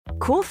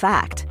Cool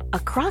fact, a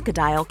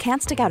crocodile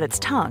can't stick out its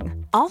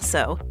tongue.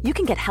 Also, you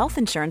can get health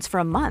insurance for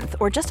a month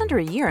or just under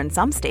a year in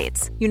some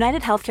states.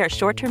 United Healthcare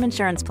short-term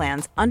insurance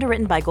plans,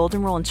 underwritten by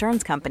Golden Rule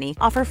Insurance Company,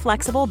 offer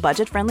flexible,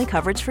 budget-friendly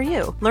coverage for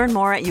you. Learn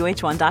more at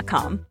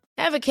uh1.com.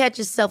 Ever catch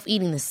yourself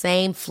eating the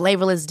same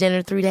flavorless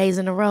dinner 3 days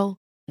in a row?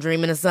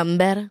 Dreaming of something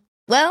better?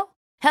 Well,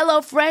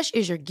 HelloFresh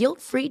is your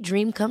guilt-free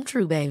dream come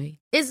true, baby.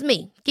 It's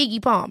me,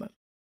 Keke Palmer.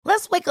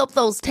 Let's wake up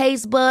those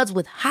taste buds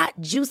with hot,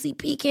 juicy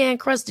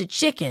pecan-crusted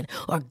chicken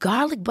or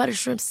garlic butter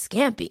shrimp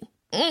scampi.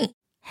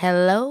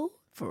 Hello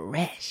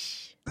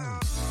Fresh.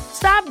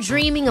 Stop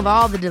dreaming of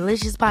all the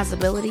delicious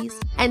possibilities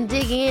and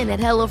dig in at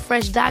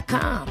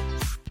HelloFresh.com.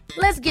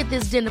 Let's get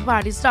this dinner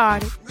party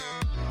started.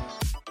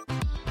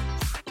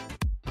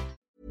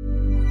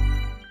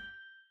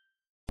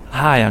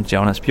 Hi, I'm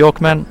Jonas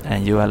Bjorkman,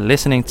 and you are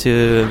listening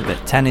to the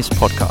Tennis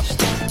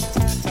Podcast.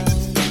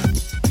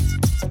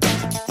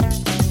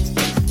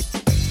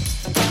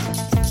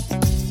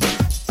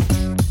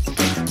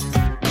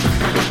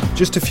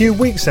 Just a few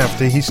weeks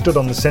after he stood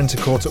on the centre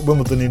court at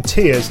Wimbledon in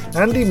tears,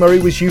 Andy Murray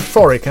was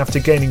euphoric after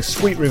gaining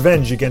sweet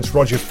revenge against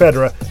Roger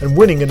Federer and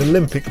winning an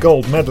Olympic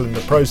gold medal in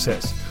the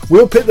process.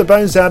 We'll pick the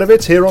bones out of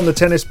it here on the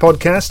Tennis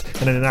Podcast,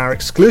 and in our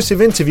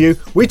exclusive interview,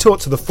 we talk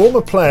to the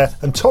former player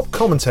and top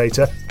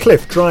commentator,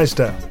 Cliff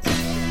Drysdale.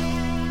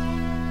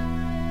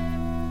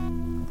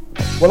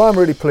 Well, I'm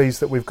really pleased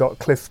that we've got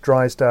Cliff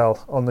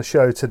Drysdale on the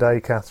show today,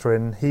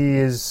 Catherine. He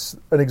is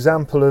an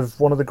example of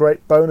one of the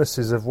great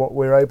bonuses of what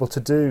we're able to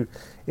do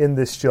in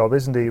this job,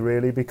 isn't he,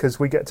 really? Because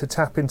we get to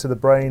tap into the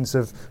brains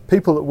of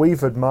people that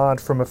we've admired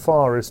from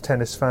afar as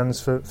tennis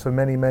fans for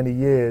many, many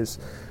years.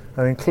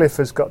 I mean, Cliff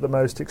has got the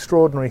most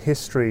extraordinary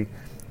history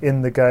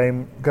in the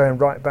game, going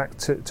right back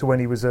to when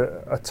he was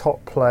a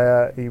top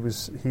player. He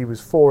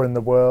was 4 in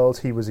the world.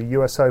 He was a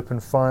US Open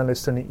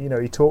finalist, and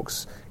he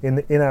talks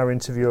in our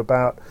interview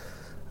about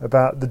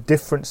the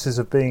differences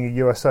of being a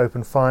US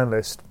Open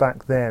finalist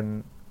back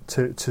then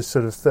to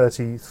sort of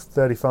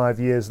 35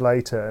 years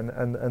later,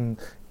 and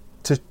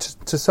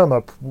to sum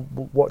up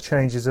what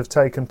changes have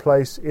taken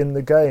place in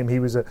the game. He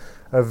was a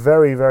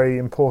very, very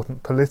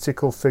important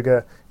political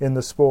figure in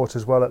the sport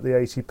as well at the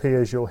ATP,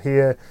 as you'll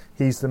hear.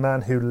 He's the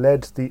man who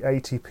led the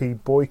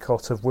ATP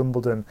boycott of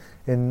Wimbledon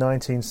in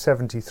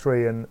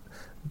 1973, and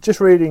just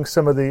reading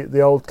some of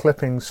the old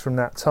clippings from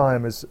that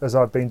time as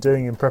I've been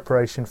doing in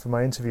preparation for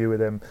my interview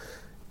with him,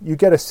 you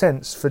get a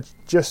sense for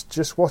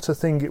just what a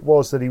thing it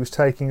was that he was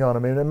taking on. I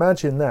mean,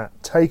 imagine that,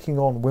 taking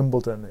on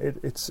Wimbledon.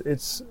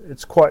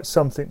 It's quite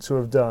something to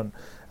have done,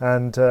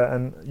 and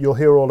you'll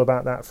hear all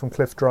about that from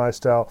Cliff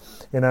Drysdale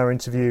in our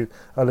interview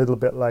a little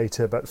bit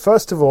later. But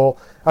first of all,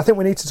 I think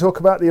we need to talk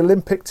about the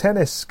Olympic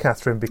tennis,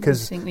 Catherine,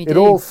 because it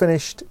all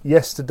finished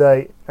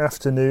yesterday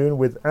afternoon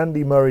with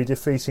Andy Murray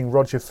defeating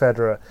Roger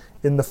Federer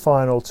in the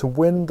final to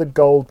win the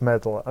gold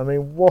medal. I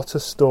mean, what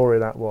a story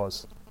that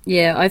was.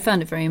 Yeah, I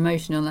found it very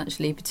emotional,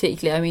 actually,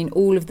 particularly. I mean,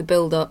 all of the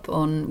build-up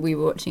we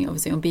were watching,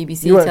 obviously, on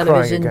BBC television. You weren't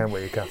crying again,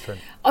 were you, Catherine?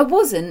 I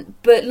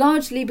wasn't, but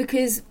largely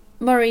because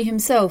Murray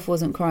himself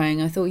wasn't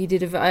crying. I thought he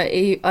did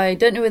I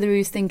don't know whether he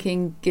was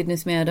thinking,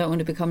 goodness me, I don't want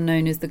to become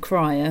known as the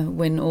crier,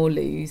 win or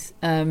lose.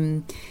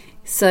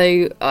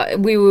 So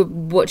we were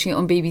watching it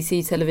on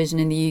BBC television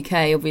in the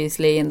UK,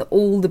 obviously, and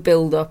all the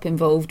build-up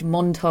involved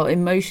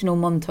emotional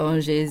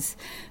montages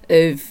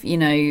of,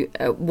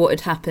 what had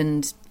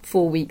happened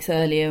 4 weeks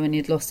earlier when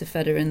he'd lost to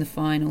Federer in the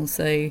final.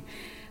 So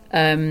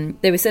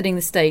they were setting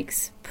the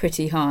stakes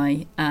pretty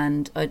high,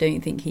 and I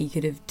don't think he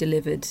could have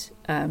delivered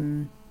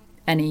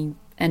any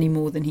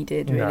more than he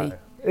did, really. No.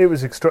 It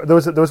was there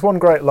was one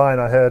great line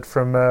I heard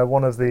from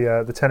one of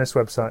the tennis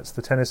websites,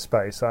 the Tennis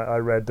Space. I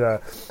read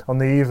on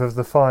the eve of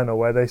the final,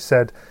 where they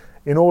said,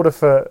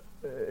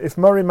 if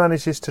Murray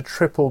manages to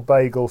triple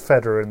bagel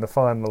Federer in the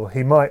final,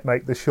 he might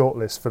make the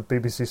shortlist for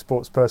BBC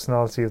Sports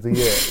Personality of the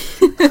Year.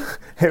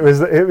 It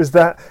was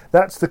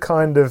that's the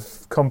kind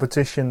of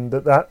competition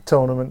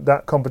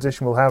that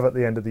competition will have at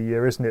the end of the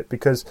year, isn't it?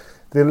 Because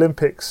the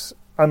Olympics,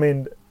 I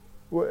mean,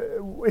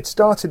 it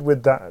started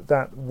with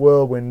that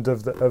whirlwind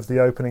of the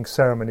opening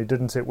ceremony,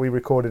 didn't it? We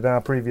recorded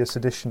our previous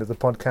edition of the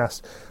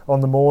podcast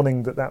on the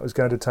morning that was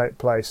going to take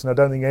place, and I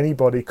don't think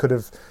anybody could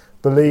have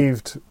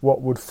believed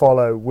what would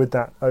follow with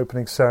that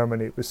opening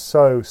ceremony. It was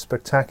so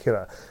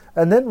spectacular.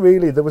 And then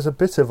really there was a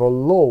bit of a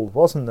lull,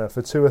 wasn't there,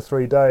 for 2 or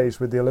 3 days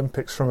with the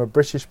Olympics from a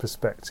British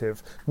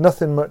perspective.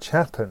 Nothing much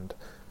happened.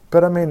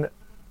 But I mean,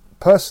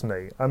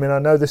 personally, I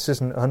know this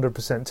isn't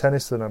 100%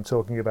 tennis that I'm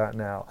talking about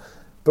now,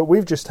 but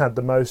we've just had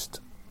the most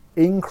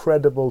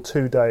incredible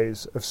 2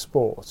 days of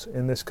sport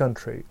in this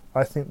country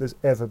I think there's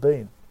ever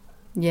been.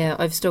 Yeah,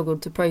 I've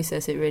struggled to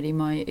process it, really,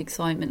 my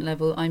excitement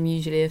level. I'm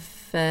usually a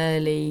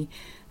fairly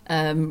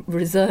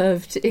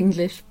reserved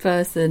English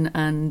person,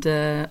 and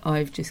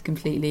I've just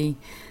completely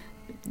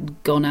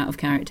gone out of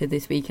character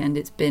this weekend.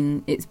 It's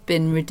been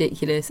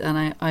ridiculous,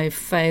 and I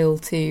fail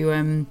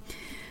to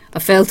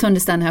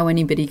understand how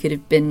anybody could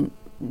have been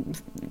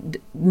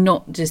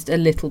not just a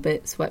little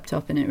bit swept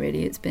up in it,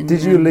 really. It's been.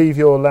 Did you leave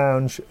your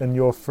lounge and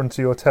your front of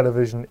your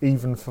television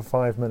even for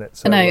 5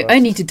 minutes? No,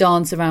 only to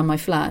dance around my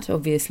flat,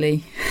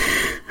 obviously.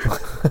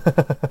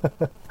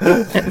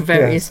 At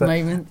various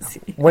moments.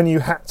 When you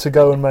had to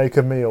go and make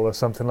a meal or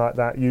something like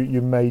that,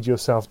 you made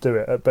yourself do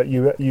it, but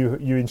you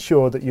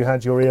ensured that you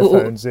had your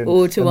earphones in.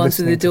 Or to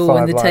answer the door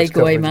when the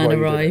takeaway man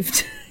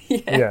arrived.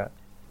 Yeah.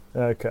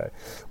 Okay.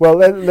 Well,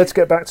 let's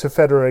get back to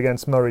Federer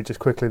against Murray just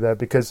quickly there,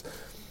 because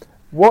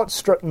what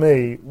struck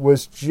me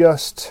was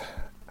just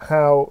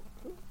how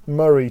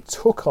Murray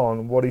took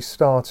on what he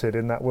started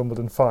in that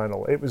Wimbledon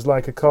final. It was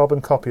like a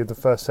carbon copy of the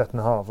first set and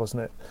a half,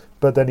 wasn't it?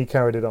 But then he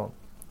carried it on.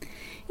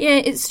 Yeah,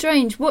 it's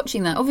strange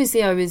watching that.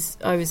 Obviously, I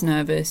was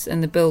nervous,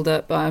 and the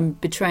build-up. I'm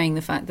betraying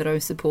the fact that I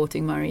was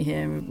supporting Murray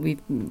here.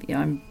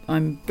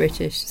 I'm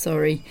British.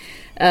 Sorry.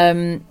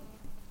 I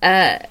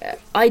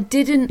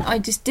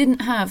just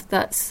didn't have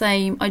that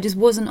same. I just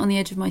wasn't on the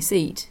edge of my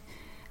seat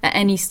at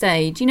any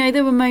stage. You know,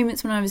 there were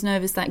moments when I was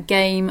nervous. That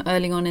game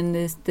early on in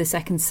the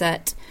second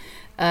set,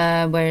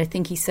 where I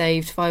think he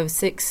saved 5 or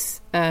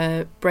 6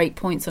 break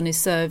points on his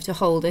serve to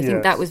hold. I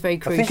think that was very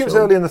crucial. I think it was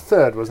early in the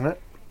third, wasn't it?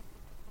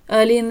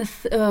 Early in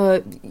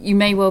the you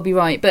may well be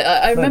right, but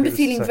I remember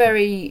feeling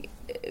very,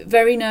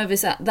 very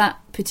nervous at that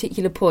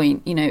particular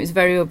point. You know, it was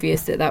very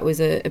obvious that was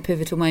a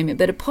pivotal moment.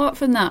 But apart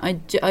from that,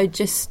 I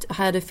just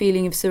had a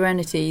feeling of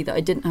serenity that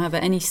I didn't have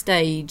at any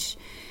stage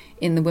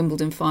in the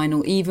Wimbledon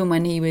final, even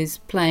when he was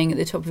playing at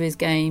the top of his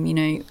game. You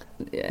know,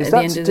 at the end of the first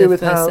set. Is that to do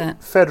with how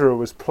Federer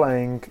was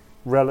playing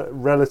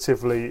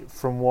relatively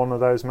from one of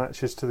those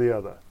matches to the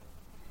other?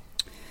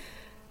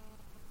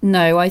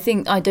 No, I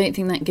don't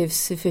think that gives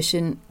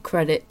sufficient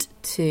credit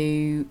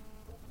to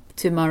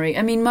Murray.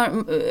 I mean,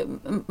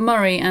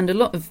 Murray and a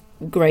lot of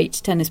great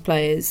tennis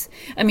players.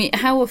 I mean,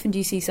 how often do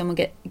you see someone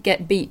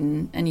get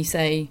beaten and you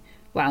say,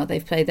 "Wow,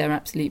 they've played their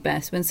absolute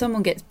best"? When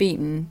someone gets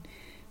beaten,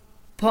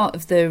 part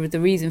of the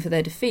reason for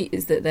their defeat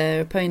is that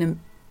their opponent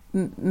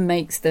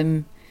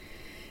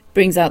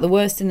brings out the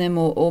worst in them,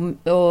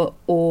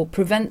 or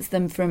prevents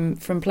them from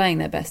playing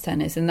their best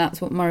tennis, and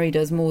that's what Murray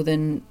does more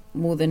than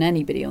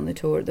anybody on the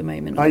tour at the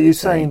moment. Are you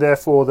saying,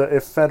 therefore, that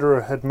if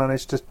Federer had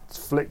managed to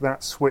flick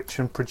that switch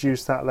and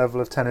produce that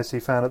level of tennis he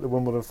found at the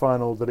Wimbledon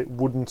final, that it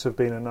wouldn't have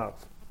been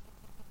enough?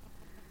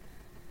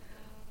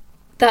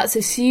 That's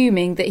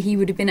assuming that he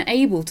would have been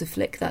able to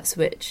flick that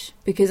switch,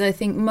 because I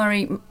think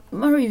Murray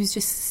was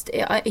just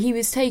he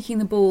was taking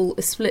the ball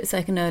a split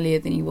second earlier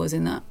than he was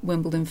in that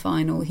Wimbledon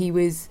final.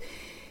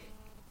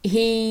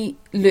 He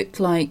looked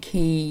like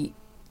he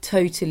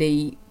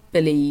totally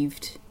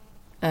believed,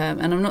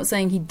 and I'm not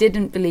saying he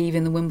didn't believe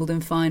in the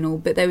Wimbledon final,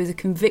 but there was a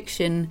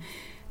conviction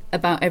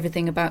about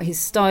everything, about his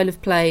style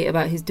of play,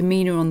 about his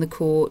demeanour on the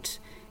court.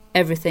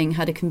 Everything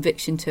had a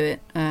conviction to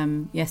it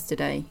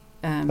yesterday.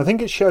 I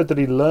think it showed that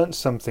he learnt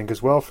something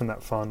as well from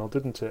that final,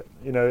 didn't it?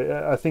 You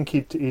know, I think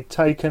he'd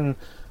taken,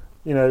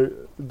 you know,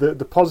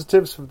 the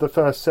positives of the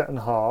first set and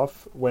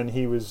half when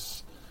he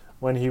was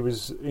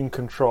in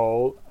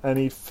control, and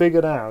he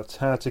figured out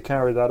how to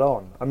carry that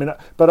on. I mean,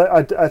 but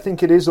I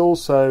think it is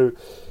also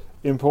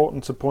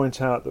important to point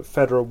out that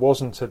Federer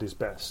wasn't at his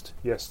best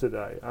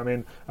yesterday. I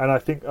mean, and I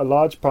think a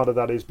large part of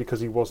that is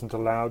because he wasn't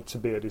allowed to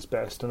be at his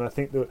best. And I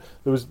think there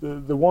was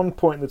the one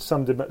point that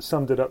summed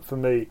it up for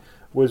me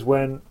was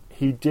when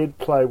he did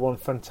play one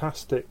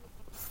fantastic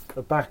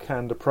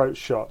backhand approach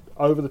shot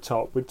over the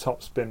top with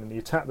topspin, and he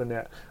attacked the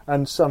net,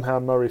 and somehow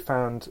Murray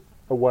found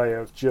a way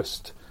of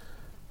just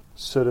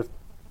sort of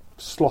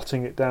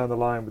slotting it down the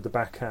line with the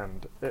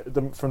backhand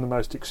from the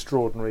most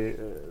extraordinary,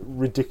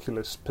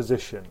 ridiculous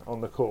position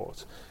on the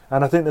court.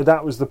 And I think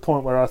that was the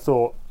point where I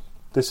thought,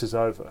 this is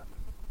over.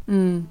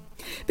 But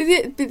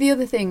the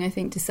other thing I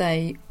think to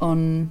say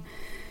on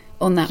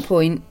that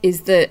point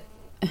is that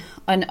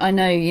I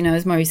know, you know,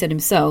 as Murray said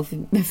himself,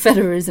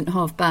 Federer isn't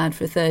half bad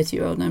for a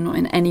 30-year-old, and I'm not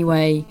in any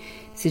way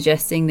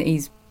suggesting that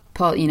he's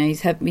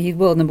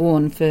world number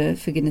one for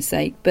goodness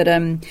sake. But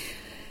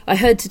I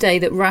heard today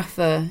that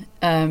Rafa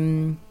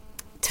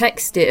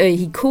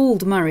he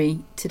called Murray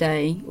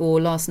today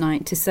or last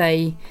night to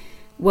say,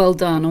 "Well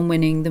done on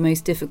winning the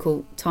most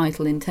difficult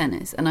title in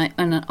tennis." And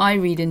I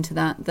read into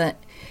that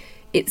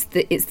it's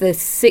the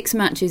 6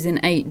 matches in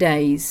 8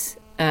 days,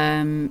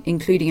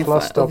 including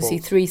obviously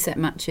 3-set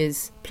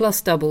matches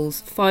plus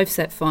doubles,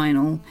 5-set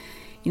final.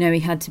 You know, he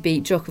had to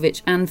beat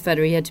Djokovic and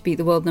Federer. He had to beat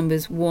the world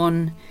numbers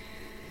 1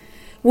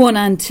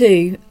 and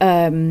 2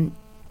 to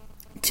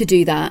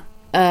do that.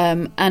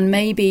 And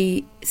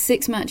maybe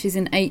 6 matches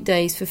in 8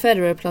 days for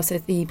Federer, plus I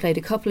think he played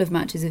a couple of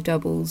matches of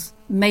doubles.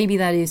 Maybe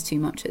that is too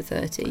much at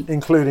 30.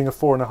 Including a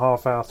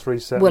 4.5-hour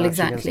 3-set match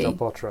exactly. against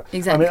Del Potro.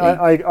 Exactly.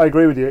 I mean, I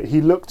agree with you.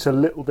 He looked a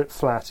little bit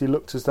flat. He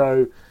looked as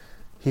though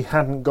he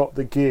hadn't got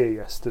the gear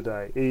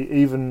yesterday.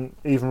 Even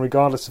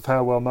regardless of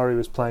how well Murray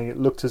was playing, it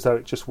looked as though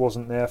it just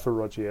wasn't there for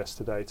Roger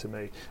yesterday to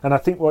me. And I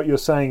think what you're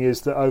saying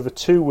is that over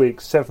 2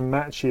 weeks, 7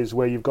 matches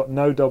where you've got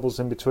no doubles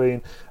in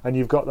between, and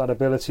you've got that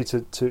ability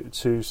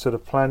to sort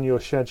of plan your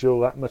schedule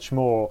that much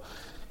more,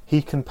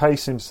 he can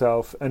pace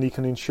himself and he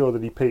can ensure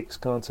that he peaks,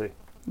 can't he?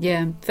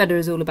 Yeah,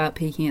 Federer's all about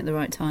peaking at the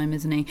right time,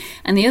 isn't he?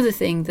 And the other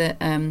thing that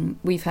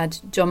we've had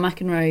John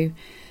McEnroe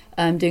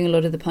doing a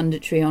lot of the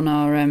punditry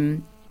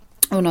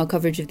on our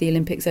coverage of the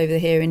Olympics over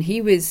here, and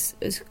he was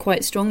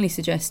quite strongly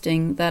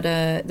suggesting that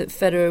that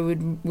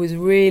Federer was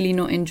really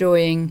not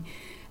enjoying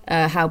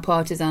how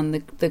partisan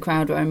the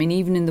crowd were. I mean,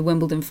 even in the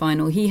Wimbledon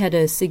final, he had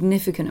a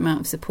significant amount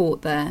of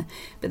support there,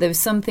 but there was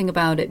something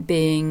about it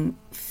being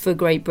for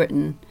Great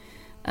Britain.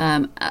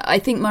 I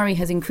think Murray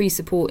has increased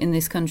support in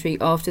this country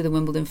after the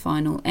Wimbledon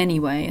final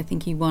anyway. I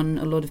think he won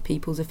a lot of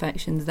people's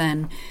affections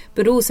then.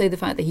 But also the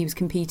fact that he was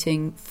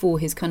competing for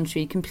his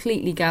country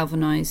completely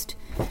galvanised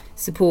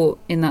support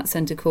in that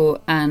centre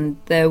court, and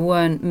there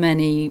weren't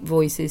many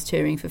voices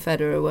cheering for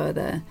Federer, were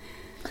there?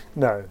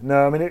 No.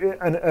 I mean,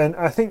 and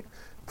I think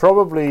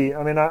probably,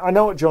 I mean, I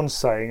know what John's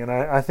saying, and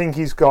I think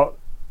he's got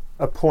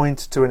a point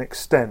to an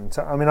extent.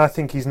 I mean, I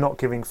think he's not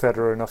giving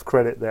Federer enough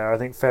credit there. I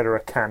think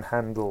Federer can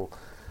handle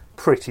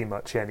pretty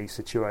much any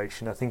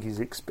situation. I think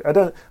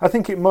I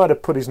think it might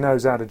have put his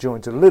nose out of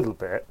joint a little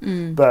bit,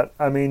 but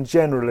I mean,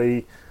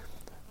 generally,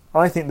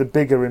 I think the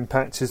bigger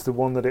impact is the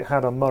one that it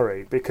had on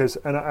Murray, because,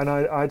 and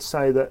I'd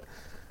say that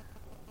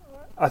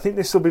I think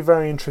this will be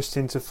very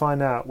interesting to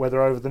find out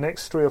whether over the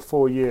next 3 or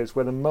 4 years,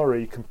 whether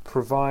Murray can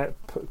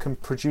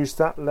produce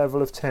that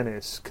level of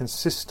tennis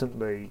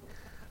consistently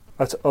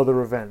at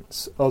other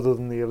events other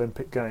than the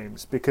Olympic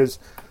Games, because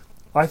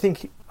I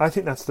think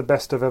that's the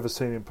best I've ever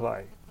seen him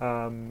play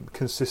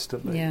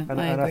consistently. Yeah, and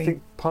I agree. I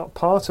think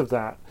part of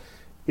that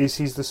is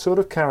he's the sort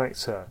of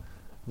character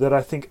that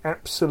I think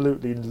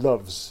absolutely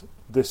loves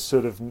this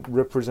sort of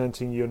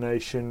representing your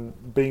nation,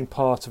 being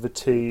part of a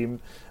team.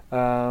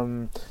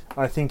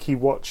 I think he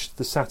watched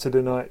the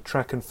Saturday night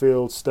track and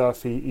field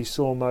stuff. He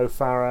saw Mo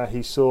Farah,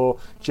 he saw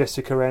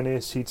Jessica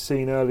Ennis, he'd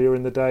seen earlier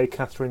in the day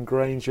Catherine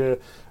Granger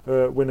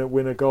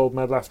win a gold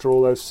medal after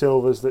all those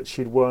silvers that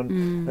she'd won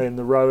in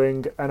the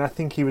rowing, and I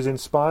think he was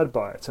inspired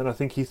by it, and I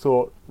think he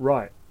thought,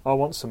 right, I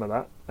want some of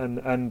that, and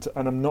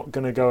I'm not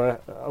going to go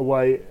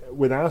away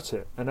without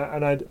it. And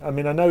I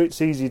mean, I know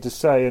it's easy to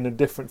say and a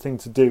different thing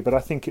to do, but I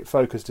think it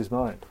focused his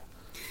mind.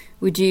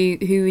 Who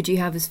would you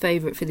have as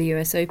favourite for the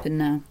US Open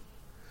now?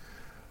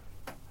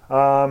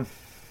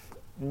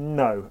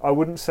 No, I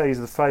wouldn't say he's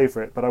the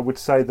favourite, but I would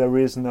say there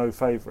is no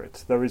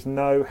favourite. There is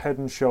no head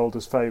and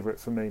shoulders favourite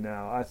for me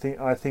now. I think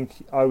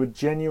I would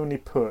genuinely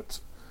put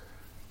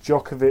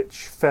Djokovic,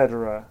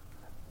 Federer,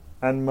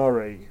 and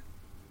Murray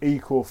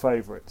equal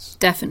favourites.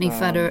 Definitely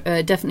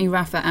Federer, definitely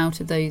Rafa out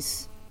of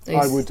those.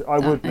 I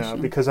would now,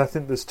 because I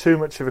think there's too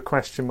much of a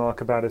question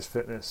mark about his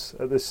fitness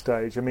at this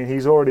stage. I mean,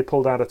 he's already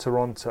pulled out of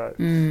Toronto,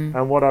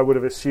 and what I would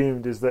have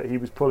assumed is that he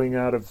was pulling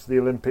out of the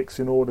Olympics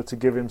in order to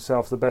give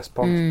himself the best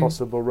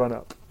possible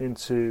run-up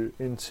into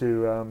the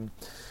US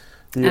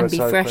Open. And be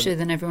fresher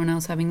than everyone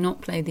else, having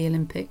not played the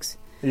Olympics.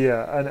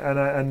 Yeah,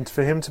 and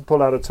for him to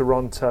pull out of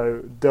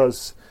Toronto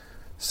does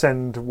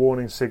send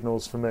warning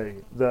signals for me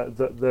that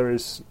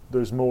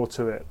there's more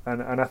to it,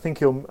 and I think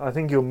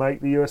he'll make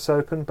the US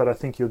Open, but I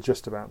think he'll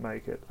just about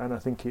make it, and I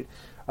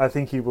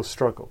think he will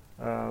struggle.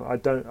 I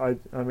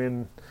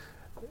mean,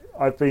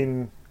 I've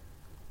been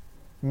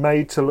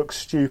made to look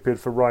stupid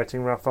for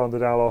writing Rafael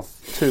Nadal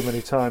off too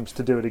many times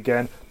to do it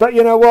again, but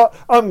you know what?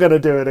 I'm going to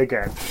do it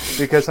again,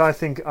 because I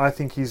think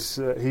he's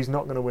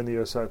not going to win the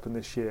US Open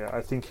this year.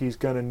 I think he's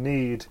going to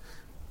need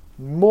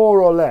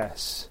more or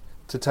less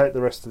to take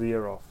the rest of the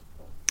year off.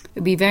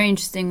 It'll be very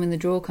interesting when the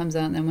draw comes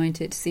out then, won't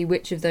it, to see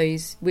which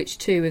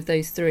two of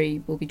those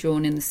three will be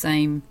drawn in the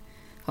same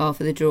half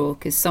of the draw,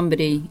 because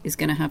somebody is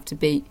going to have to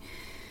beat.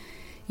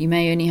 You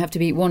may only have to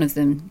beat one of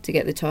them to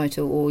get the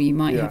title, or you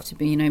might have to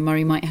be,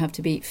 Murray might have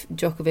to beat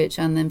Djokovic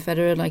and then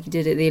Federer like he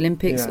did at the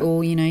Olympics,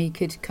 or, he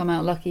could come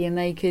out lucky and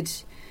they could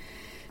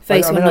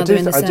face one another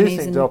in the semis. I do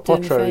think Del and do him a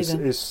Potro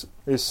favour.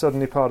 is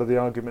suddenly part of the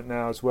argument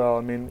now as well.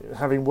 I mean,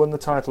 having won the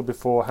title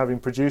before, having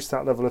produced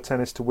that level of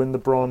tennis to win the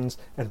bronze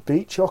and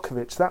beat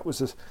Djokovic, that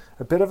was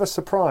a bit of a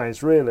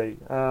surprise, really.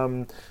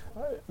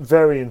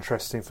 Very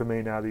interesting for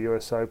me now, the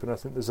US Open. I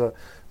think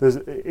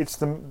it's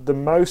the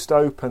most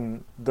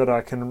open that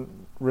I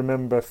can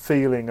remember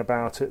feeling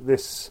about it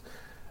this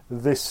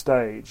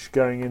stage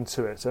going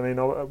into it. I mean,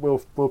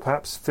 we'll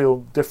perhaps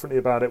feel differently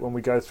about it when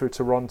we go through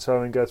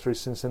Toronto and go through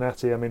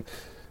Cincinnati. I mean,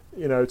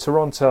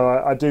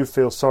 Toronto, I do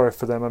feel sorry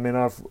for them. I mean,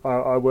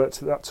 I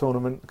worked at that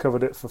tournament,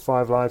 covered it for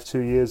 5 Live 2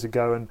 years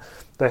ago, and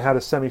they had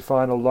a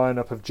semi-final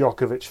lineup of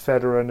Djokovic,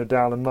 Federer,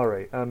 Nadal, and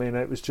Murray. I mean,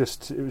 it was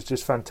just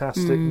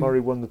fantastic. Murray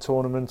won the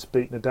tournament,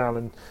 beat Nadal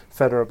and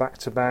Federer back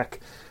to back.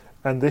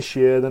 And this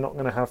year, they're not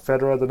going to have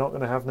Federer, they're not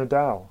going to have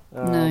Nadal.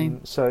 No.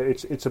 So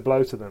it's a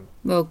blow to them.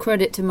 Well,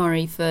 credit to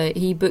Murray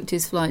he booked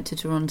his flight to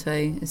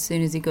Toronto as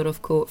soon as he got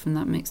off court from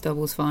that mixed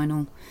doubles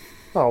final.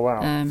 Oh,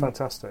 wow.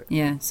 Fantastic.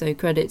 Yeah, so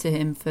credit to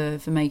him for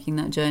making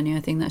that journey.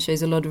 I think that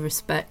shows a lot of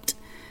respect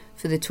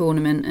for the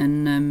tournament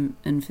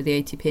and for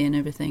the ATP and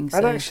everything. So.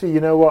 And actually, you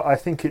know what? I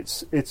think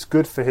it's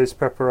good for his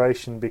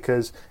preparation,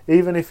 because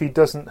even if he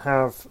doesn't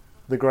have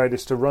the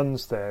greatest of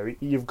runs there.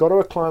 You've got to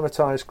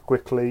acclimatise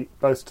quickly,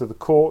 both to the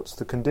courts,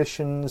 the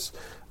conditions,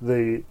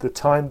 the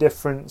time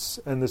difference,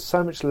 and there's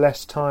so much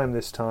less time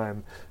this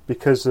time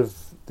because of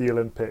the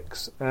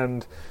Olympics.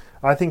 And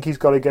I think he's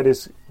got to get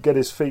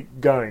his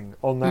feet going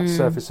on that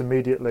surface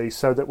immediately,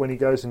 so that when he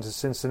goes into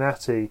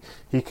Cincinnati,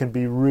 he can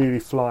be really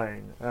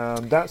flying.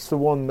 That's the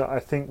one that I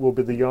think will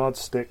be the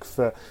yardstick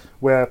for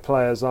where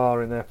players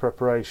are in their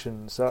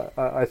preparations.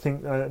 I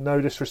think, no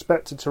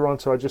disrespect to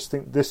Toronto, I just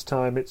think this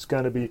time it's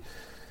going to be...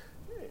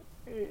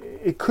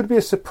 It could be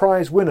a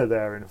surprise winner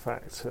there, in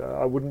fact.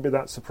 I wouldn't be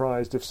that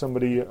surprised if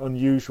somebody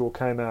unusual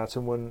came out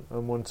and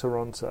won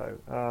Toronto.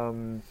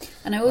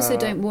 And I also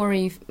don't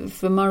worry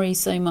for Murray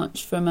so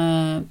much from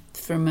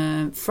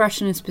a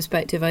freshness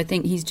perspective. I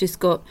think he's just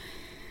got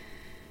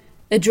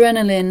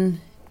adrenaline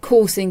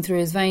coursing through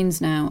his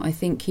veins now. I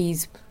think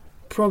he's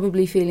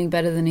probably feeling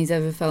better than he's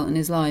ever felt in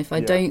his life. I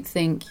don't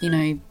think,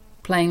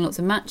 playing lots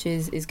of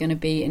matches is going to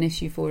be an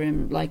issue for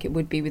him like it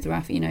would be with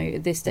Rafa.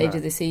 At this stage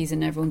of the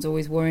season, everyone's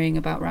always worrying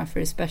about Rafa,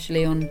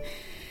 especially on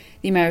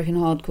the American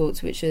hard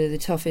courts, which are the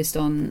toughest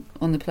on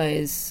the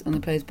players'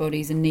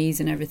 bodies and knees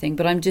and everything.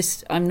 But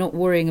I'm not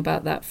worrying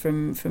about that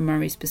from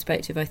Murray's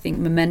perspective. I think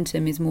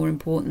momentum is more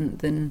important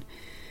than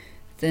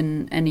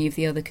any of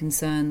the other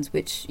concerns,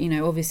 which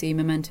obviously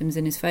momentum's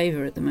in his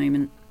favour at the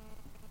moment.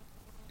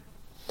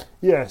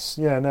 Yes,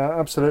 yeah, no,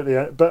 absolutely.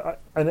 But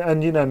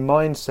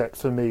mindset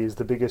for me is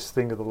the biggest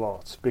thing of the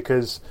lot,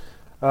 because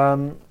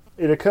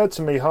it occurred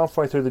to me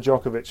halfway through the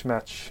Djokovic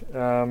match.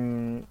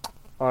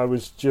 I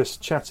was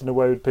just chatting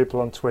away with people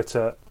on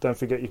Twitter. Don't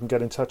forget, you can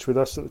get in touch with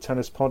us at the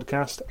Tennis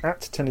Podcast,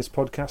 at Tennis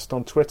Podcast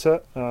on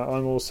Twitter.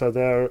 I'm also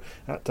there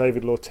at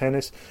David Law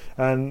Tennis,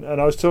 and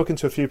I was talking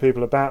to a few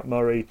people about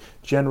Murray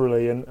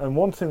generally, and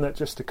one thing that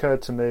just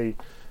occurred to me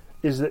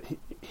is that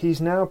he's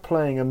now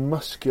playing a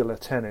muscular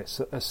tennis,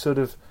 a sort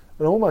of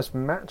an almost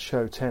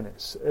macho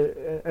tennis,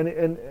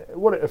 and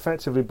what it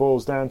effectively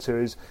boils down to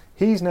is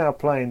he's now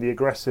playing the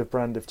aggressive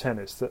brand of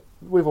tennis that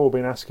we've all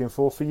been asking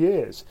for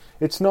years.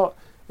 It's not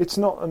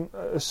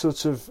a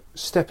sort of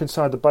step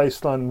inside the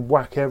baseline and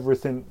whack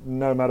everything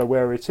no matter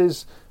where it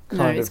is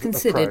kind it's of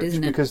considered, approach,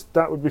 isn't it? because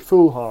that would be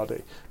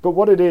foolhardy. But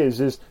what it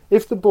is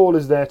if the ball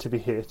is there to be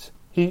hit,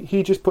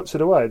 he just puts it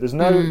away. There's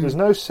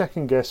no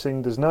second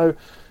guessing. There's no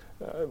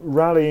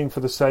rallying for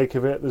the sake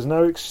of it. There's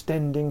no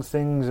extending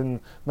things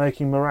and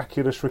making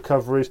miraculous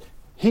recoveries.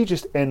 He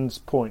just ends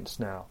points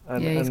now.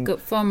 And, he's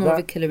got far more of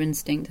a killer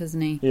instinct,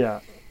 hasn't he? Yeah,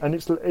 and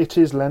it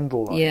is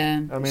Lendl-like.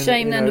 Yeah, I mean,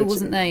 shame Lendl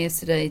wasn't there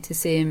yesterday to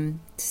see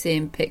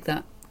him pick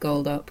that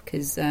gold up,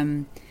 because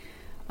I'm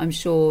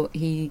sure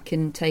he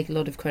can take a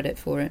lot of credit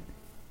for it.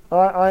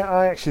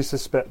 I actually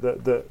suspect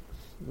that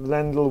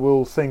Lendl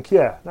will think,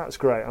 yeah, that's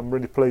great, I'm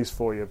really pleased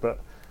for you, but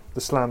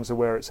the slams are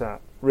where it's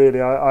at.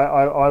 Really,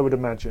 I would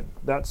imagine.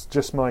 That's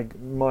just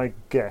my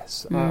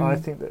guess. I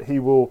think that he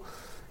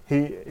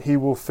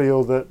will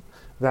feel that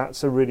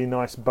that's a really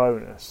nice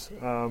bonus,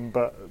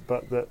 but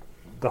that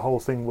the whole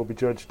thing will be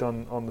judged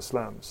on the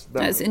slams.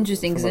 That's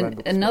interesting, because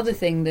another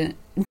thing that...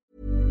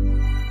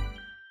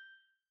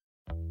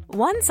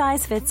 One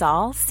size fits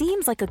all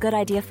seems like a good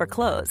idea for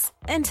clothes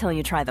until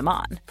you try them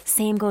on.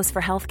 Same goes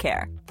for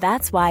healthcare.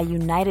 That's why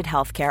United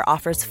Healthcare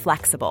offers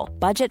flexible,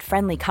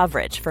 budget-friendly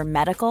coverage for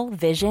medical,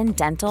 vision,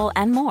 dental,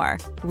 and more.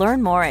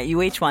 Learn more at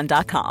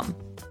uh1.com.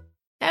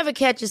 Ever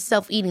catch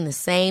yourself eating the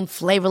same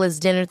flavorless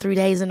dinner 3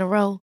 days in a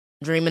row?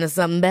 Dreaming of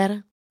something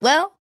better?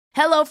 Well,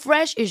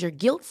 HelloFresh is your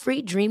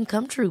guilt-free dream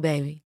come true,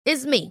 baby.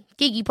 It's me,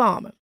 Keke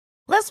Palmer.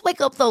 Let's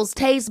wake up those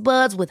taste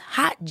buds with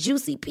hot,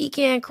 juicy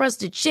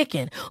pecan-crusted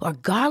chicken or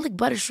garlic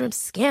butter shrimp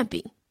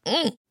scampi.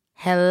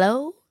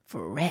 Hello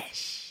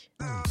Fresh.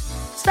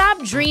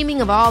 Stop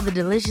dreaming of all the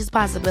delicious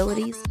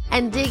possibilities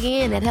and dig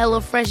in at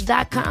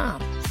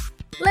HelloFresh.com.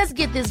 Let's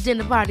get this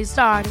dinner party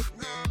started.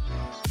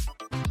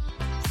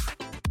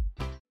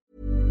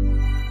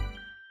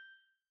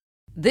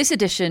 This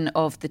edition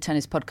of the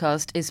Tennis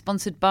Podcast is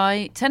sponsored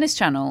by Tennis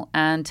Channel,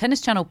 and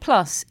Tennis Channel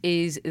Plus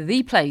is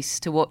the place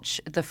to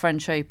watch the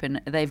French Open.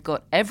 They've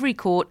got every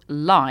court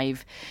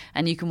live,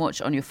 and you can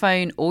watch on your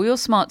phone or your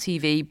smart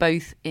TV,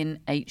 both in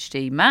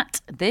HD.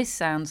 Matt, this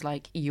sounds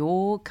like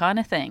your kind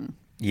of thing.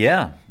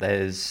 Yeah,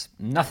 there's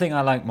nothing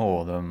I like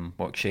more than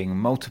watching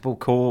multiple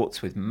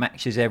courts with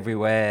matches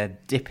everywhere,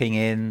 dipping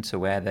in to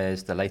where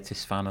there's the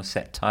latest final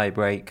set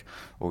tiebreak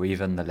or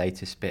even the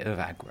latest bit of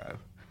aggro.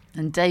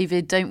 And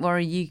David, don't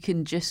worry, you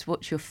can just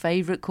watch your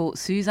favourite court,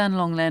 Suzanne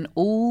Lenglen,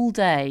 all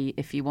day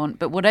if you want.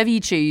 But whatever you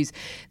choose,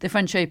 the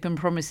French Open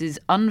promises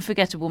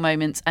unforgettable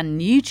moments and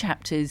new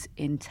chapters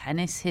in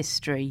tennis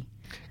history.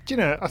 Do you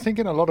know, I think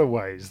in a lot of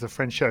ways the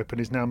French Open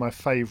is now my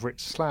favourite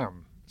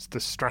slam. It's the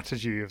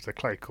strategy of the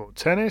clay court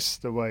tennis,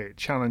 the way it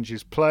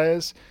challenges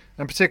players,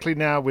 and particularly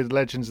now with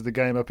legends of the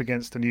game up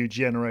against a new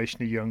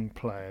generation of young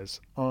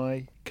players.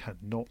 I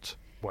cannot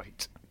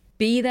wait.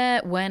 Be there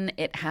when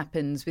it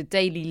happens, with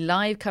daily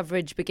live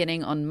coverage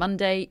beginning on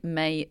Monday,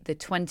 May the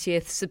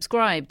 20th.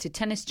 Subscribe to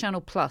Tennis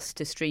Channel Plus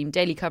to stream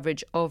daily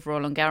coverage of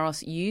Roland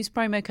Garros. Use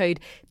promo code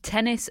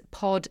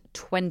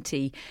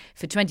TennisPod20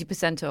 for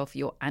 20% off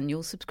your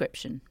annual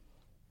subscription.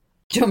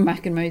 John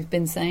McEnroe's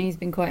been saying, he's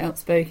been quite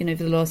outspoken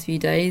over the last few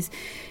days.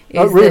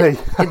 Really?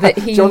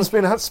 John's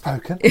been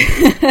outspoken?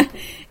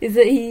 Is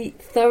that he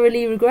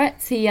thoroughly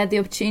regrets he had the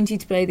opportunity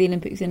to play the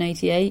Olympics in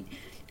 '88.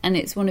 And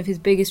it's one of his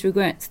biggest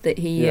regrets that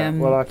he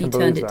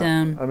turned it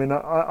down. I mean,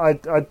 I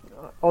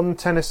on the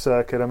tennis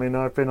circuit, I mean,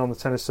 I've been on the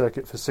tennis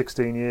circuit for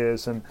 16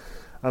 years, and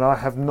I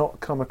have not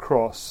come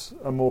across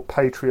a more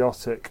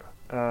patriotic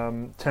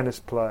tennis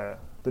player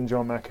than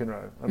John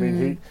McEnroe. I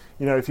mean,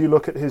 if you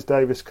look at his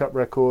Davis Cup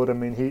record, I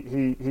mean,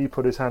 he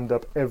put his hand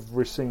up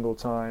every single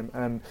time,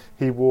 and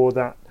he wore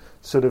that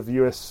sort of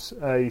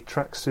USA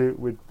tracksuit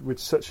with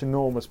such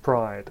enormous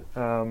pride.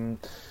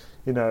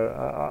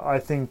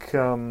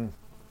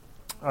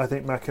 I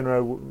think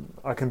McEnroe,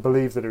 I can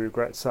believe that he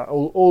regrets that,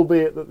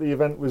 albeit that the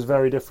event was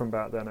very different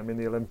back then. I mean,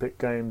 the Olympic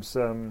Games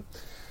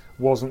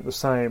wasn't the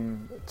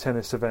same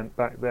tennis event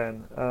back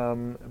then.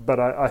 But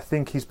I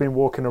think he's been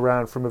walking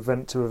around from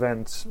event to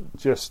event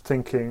just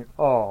thinking,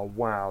 oh,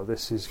 wow,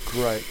 this is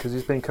great. Because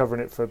he's been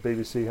covering it for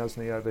BBC,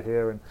 hasn't he, over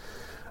here.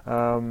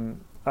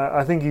 And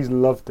I think he's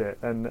loved it.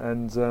 And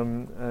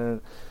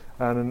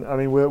I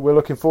mean, we're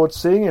looking forward to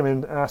seeing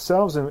him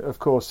ourselves, of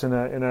course, in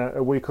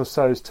a week or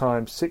so's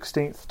time.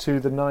 16th to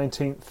the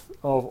 19th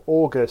of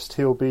August,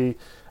 he'll be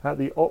at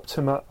the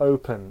Optima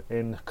Open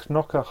in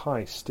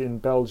Knokke-Heist in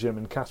Belgium,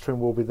 and Catherine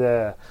will be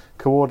there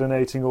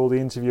coordinating all the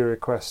interview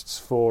requests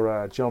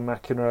for John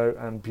McEnroe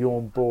and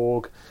Bjorn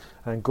Borg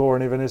and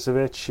Goran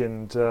Ivanisevic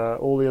and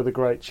all the other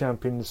great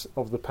champions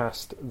of the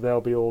past.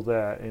 They'll be all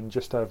there in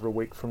just over a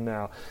week from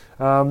now.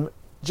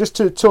 Just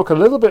to talk a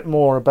little bit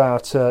more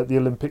about the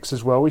Olympics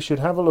as well, we should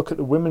have a look at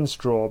the women's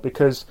draw,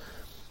 because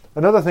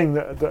another thing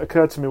that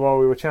occurred to me while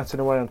we were chatting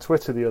away on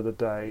Twitter the other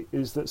day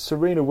is that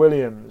Serena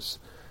Williams,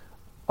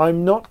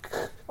 I'm not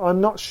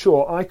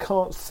sure, I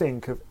can't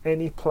think of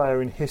any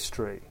player in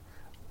history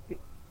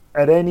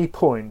at any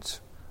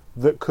point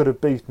that could have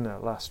beaten her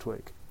last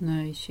week.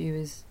 No,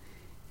 it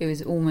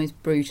was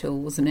almost brutal,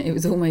 wasn't it? It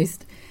was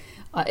almost...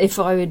 If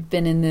I had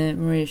been in the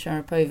Maria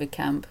Sharapova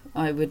camp,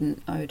 I would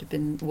have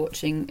been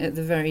watching at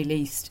the very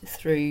least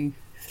through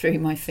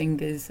my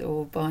fingers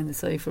or behind the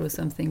sofa or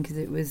something, because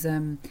it was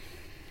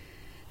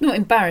not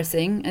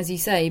embarrassing, as you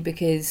say,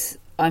 because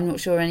I'm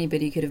not sure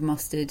anybody could have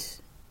mustered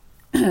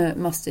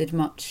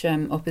much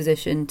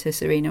opposition to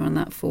Serena on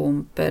that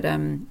form. But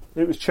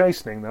it was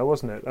chastening, though,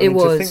 wasn't it? I mean,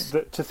 was.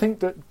 To think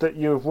that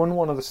you have won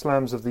one of the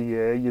slams of the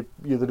year,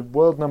 you're the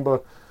world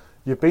number,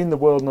 you've been the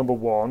world number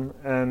one,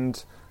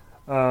 and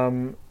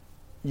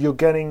you are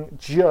getting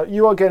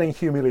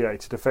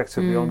humiliated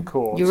effectively on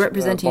court. You're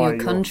representing your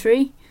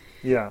country,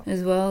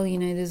 as well.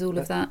 There's all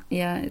of that.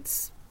 Yeah,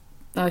 it's.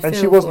 And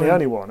she wasn't the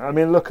only one. I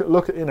mean, look at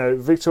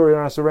Victoria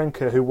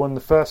Azarenka, who won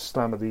the first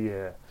Slam of the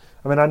year.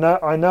 I mean,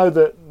 I know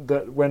that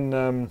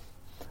when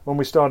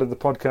we started the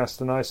podcast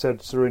and I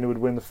said Serena would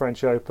win the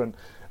French Open,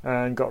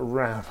 and got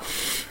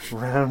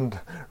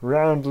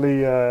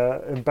roundly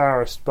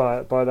embarrassed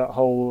by that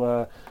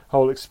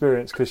whole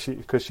experience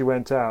because she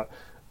went out.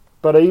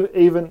 But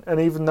even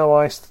though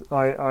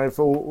I've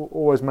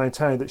always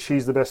maintained that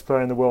she's the best player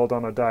in the world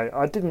on a day,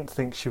 I didn't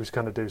think she was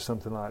going to do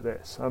something like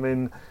this. I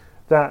mean,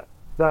 that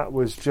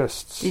was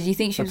just. Did you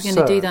think she was going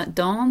to do that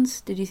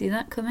dance? Did you see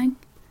that coming?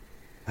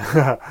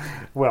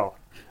 Well,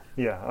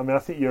 yeah. I mean, I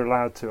think you're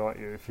allowed to, aren't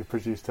you, if you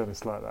produce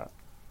tennis like that?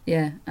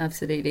 Yeah,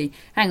 absolutely.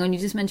 Hang on, you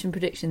just mentioned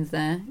predictions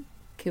there.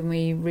 Can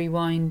we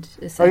rewind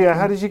a second? Oh yeah,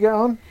 how did you get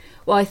on?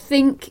 Well, I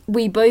think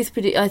we both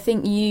I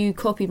think you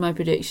copied my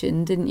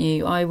prediction, didn't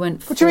you? I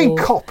went for... What do you mean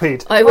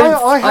copied? I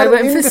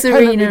went for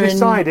Serena and...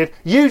 decided.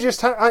 You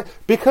just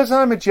because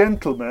I'm a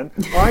gentleman,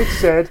 I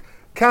said,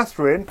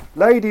 Catherine,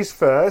 ladies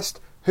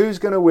first, who's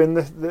going to win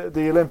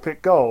the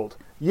Olympic gold?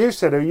 You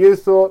said who you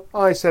thought,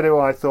 I said who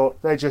I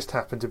thought. They just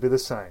happened to be the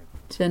same.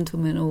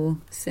 Gentleman or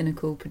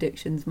cynical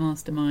predictions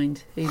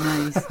mastermind, who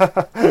knows?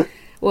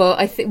 Well,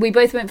 I think we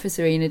both went for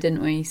Serena,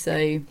 didn't we?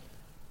 So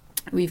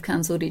we've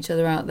cancelled each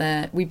other out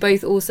there. We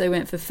both also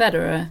went for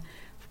Federer,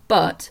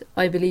 but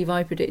I believe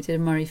I predicted a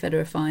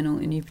Murray-Federer final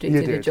and you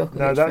predicted a Djokovic-Federer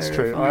final. No, that's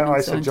true.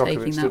 I said so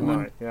Djokovic, didn't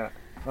I? Yeah,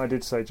 I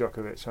did say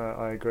Djokovic.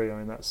 I agree. I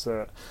mean, that's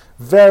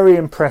very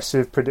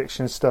impressive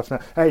prediction stuff. Now,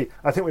 hey,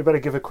 I think we better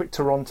give a quick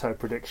Toronto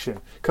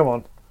prediction. Come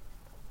on.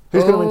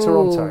 Who's going to win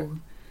Toronto?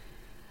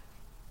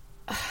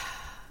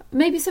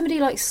 Maybe somebody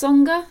like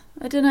Tsonga.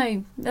 I don't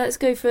know. Let's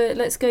go for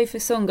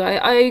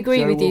Tsonga. I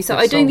agree with you. So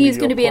I don't think it's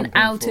going to be an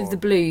out of the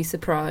blue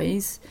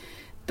surprise.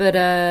 But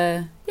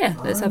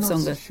let's have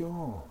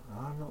Tsonga.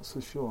 I'm not so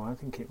sure. I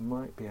think it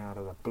might be out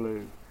of the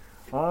blue.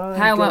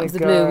 How out of the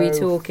blue are we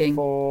talking?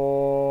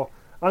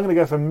 I'm going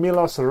to go for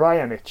Milos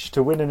Raonic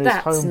to win in his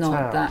hometown. That's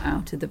not that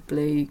out of the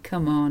blue.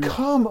 Come on.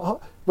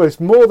 Well,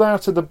 it's more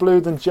out of the blue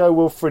than Joe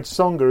Wilfried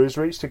Tsonga, who's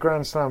reached a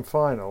Grand Slam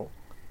final.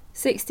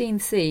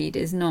 16th seed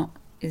is not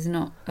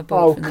a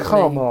ball from the blue. Oh,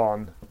 come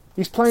on.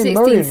 He's playing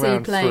 16 Murray in seed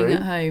round playing 3.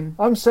 at home.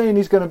 I'm saying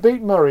he's going to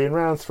beat Murray in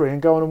round 3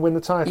 and go on and win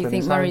the title. You in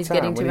think his Murray's hometown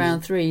getting to when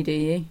round 3, do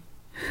you?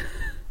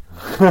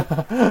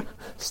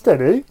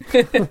 Steady.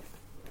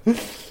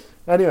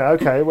 Anyway,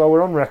 okay. Well,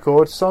 we're on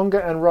record.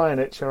 Tsonga and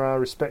Raonic are our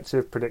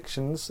respective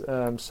predictions.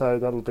 So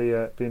that'll be.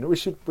 We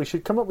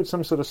should come up with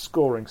some sort of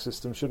scoring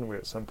system, shouldn't we,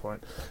 at some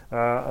point?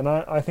 And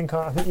I think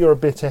you're a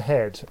bit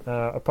ahead.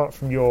 Apart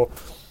from your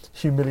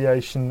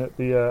humiliation at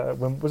the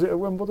was it at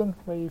Wimbledon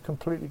where you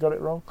completely got it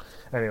wrong?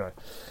 Anyway,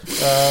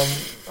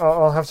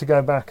 I'll have to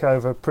go back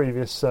over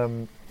previous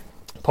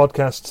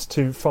podcasts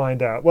to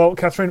find out. Well,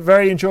 Catherine,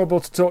 very enjoyable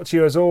to talk to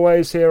you as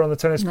always here on the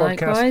Tennis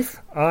Likewise. Podcast.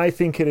 I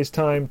think it is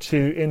time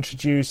to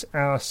introduce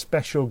our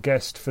special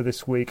guest for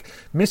this week,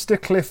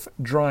 Mr. Cliff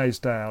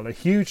Drysdale, a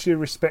hugely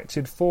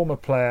respected former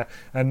player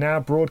and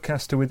now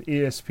broadcaster with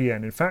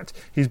ESPN. In fact,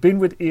 he's been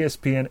with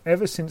ESPN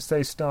ever since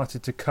they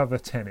started to cover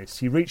tennis.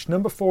 He reached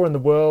number 4 in the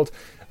world,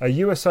 a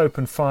US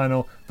Open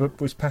final, but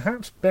was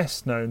perhaps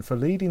best known for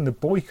leading the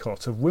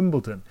boycott of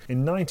Wimbledon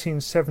in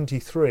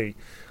 1973.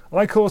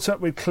 I caught up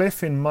with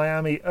Cliff in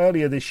Miami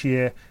earlier this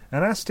year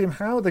and asked him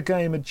how the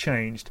game had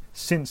changed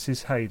since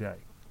his heyday.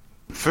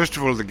 First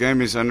of all, the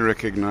game is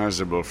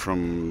unrecognizable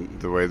from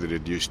the way that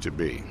it used to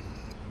be.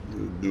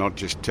 Not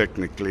just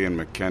technically and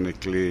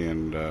mechanically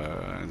and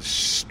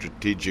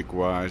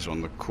strategic-wise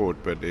on the court,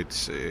 but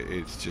it's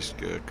just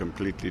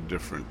completely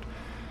different.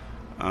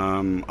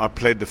 I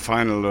played the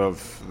final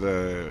of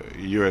the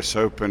US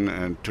Open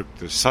and took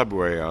the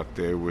subway out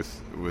there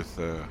with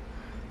the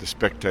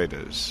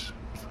spectators.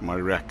 My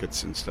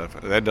rackets and stuff.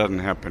 That doesn't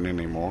happen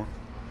anymore.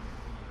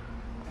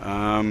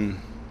 And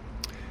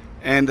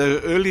the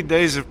early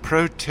days of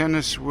pro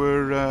tennis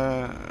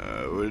were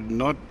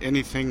not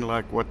anything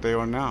like what they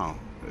are now.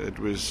 It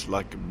was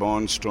like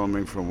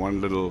barnstorming from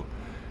one little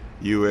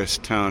U.S.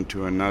 town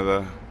to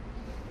another,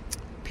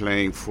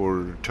 playing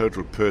for a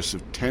total purse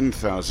of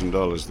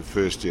 $10,000 the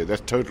first year.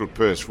 That's total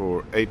purse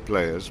for 8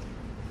 players,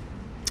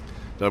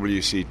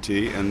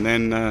 WCT, and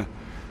then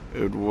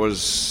it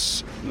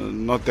was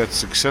not that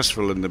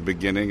successful in the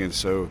beginning, and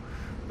so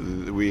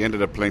we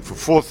ended up playing for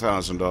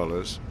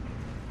 $4,000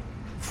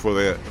 for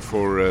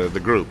the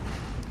group.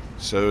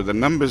 So the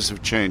numbers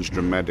have changed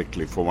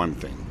dramatically, for one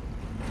thing,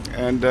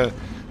 and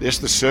there's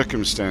the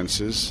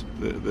circumstances.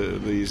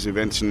 These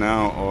events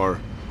now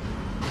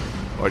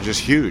are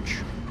just huge,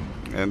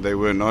 and they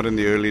were not in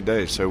the early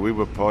days. So we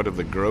were part of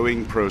the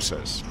growing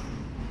process.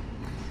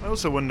 I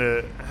also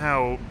wonder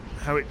how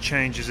it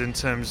changes in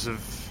terms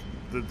of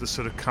the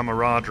sort of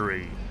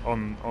camaraderie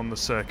on the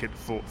circuit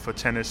for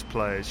tennis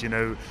players. You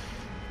know,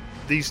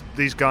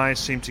 these guys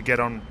seem to get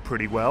on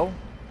pretty well,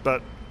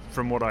 but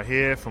from what I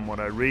hear, from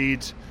what I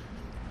read,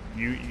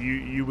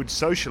 you would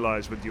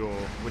socialise with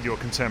your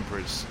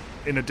contemporaries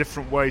in a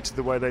different way to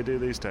the way they do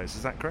these days.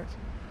 Is that correct?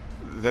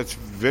 That's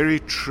very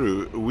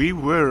true. We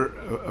were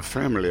a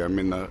family. I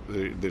mean,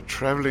 the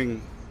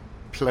traveling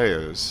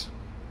players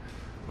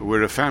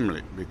were a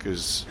family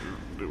because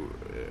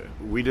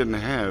we didn't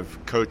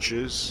have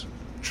coaches,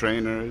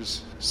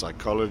 trainers,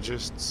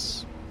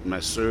 psychologists,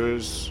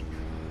 masseurs.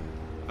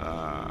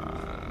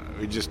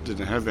 We just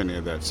didn't have any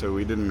of that. So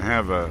we didn't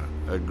have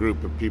a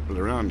group of people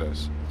around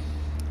us.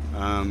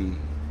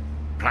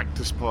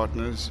 Practice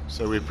partners,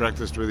 so we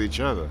practiced with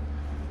each other.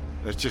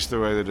 That's just the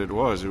way that it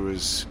was.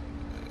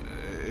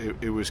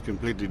 It was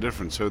completely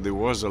different. So there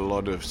was a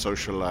lot of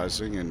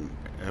socializing and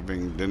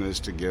having dinners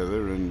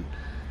together and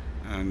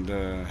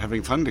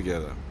having fun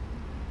together.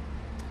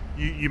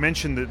 You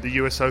mentioned that the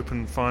US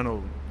Open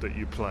final that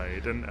you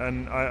played,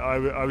 and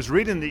I was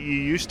reading that you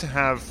used to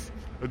have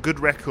a good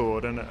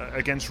record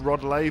against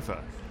Rod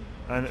Laver,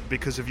 and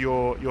because of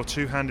your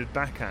two-handed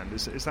backhand.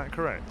 Is that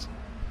correct?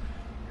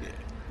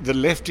 The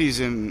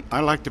lefties I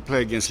like to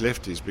play against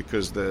lefties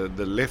because the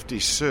lefty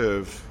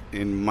serve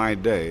in my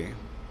day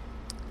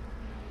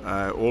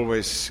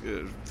always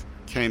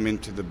came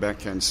into the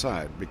backhand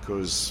side,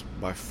 because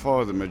by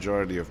far the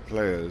majority of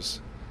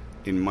players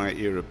in my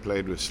era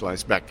played with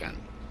sliced backhand.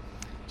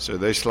 So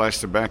they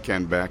slice the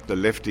backhand back, the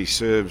lefty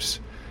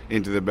serves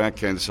into the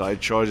backhand side,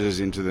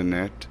 charges into the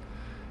net,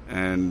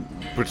 and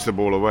puts the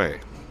ball away.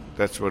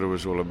 That's what it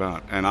was all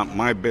about. And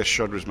my best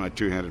shot was my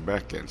two-handed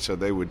backhand. So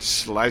they would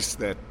slice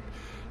that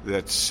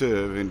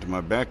serve into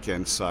my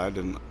backhand side,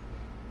 and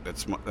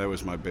that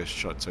was my best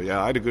shot. So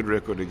yeah, I had a good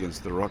record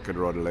against the Rocket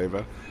Rod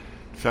Laver.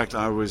 In fact,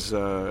 I was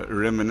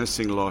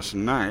reminiscing last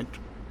night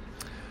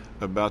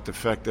about the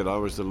fact that I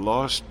was the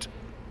last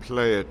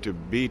player to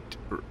beat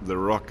the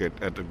Rocket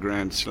at a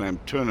Grand Slam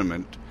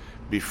tournament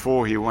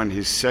before he won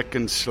his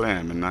second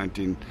slam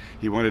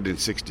he won it in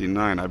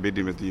 69. I beat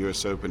him at the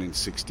US Open in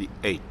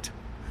 68.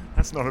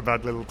 That's not a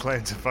bad little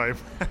claim to fame.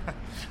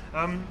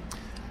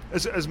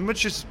 As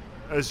much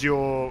as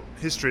your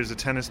history as a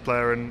tennis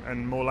player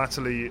and more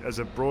latterly as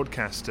a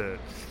broadcaster,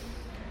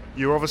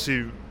 you're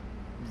obviously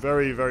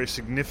very, very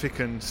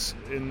significant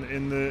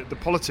in the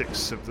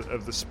politics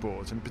of the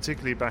sport, and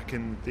particularly back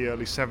in the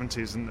early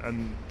 70s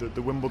and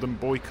the Wimbledon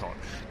boycott.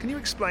 Can you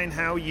explain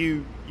how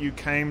you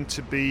came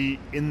to be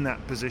in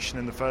that position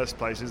in the first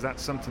place? Is that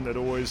something that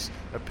always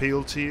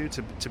appealed to you,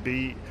 to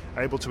be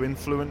able to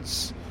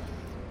influence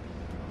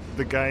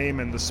the game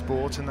and the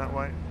sport in that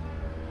way?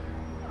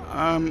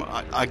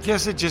 I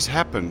guess it just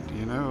happened,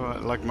 you know,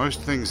 like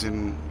most things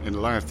in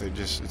life,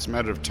 it's a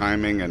matter of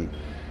timing, and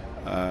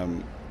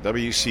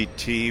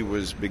WCT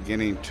was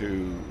beginning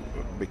to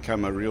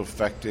become a real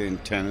factor in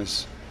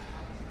tennis.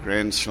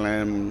 Grand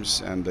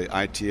Slams and the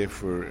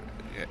ITF were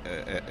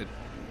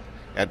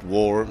at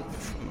war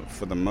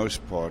for the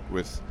most part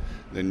with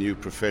the new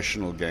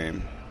professional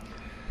game.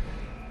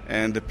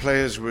 And the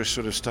players were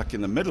sort of stuck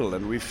in the middle,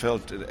 and we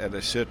felt at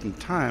a certain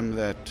time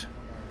that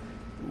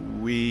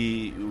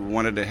we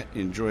wanted to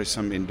enjoy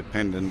some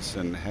independence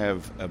and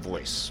have a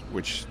voice,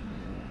 which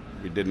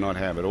we did not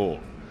have at all.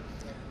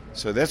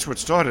 So that's what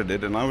started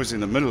it, and I was in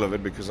the middle of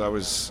it because I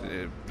was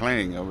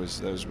playing.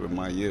 Those were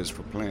my years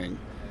for playing,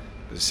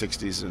 the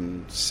 60s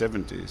and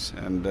 70s.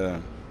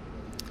 And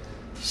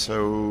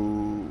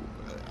so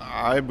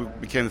I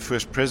became the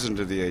first president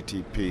of the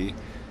ATP,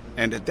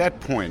 and at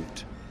that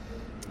point,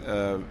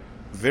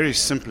 very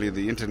simply,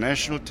 the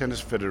International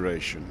Tennis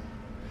Federation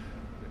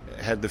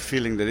had the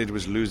feeling that it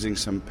was losing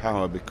some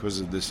power because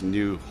of this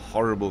new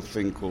horrible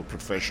thing called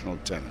professional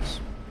tennis.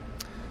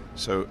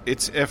 So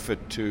its effort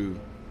to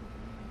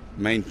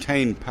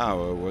maintain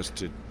power was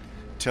to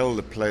tell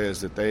the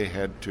players that they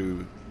had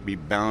to be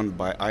bound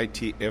by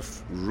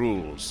ITF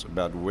rules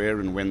about where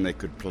and when they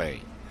could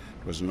play.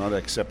 It was not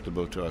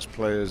acceptable to us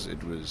players.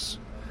 It was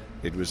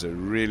a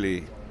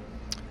really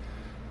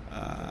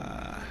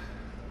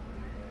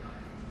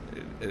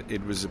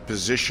it was a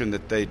position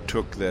that they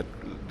took that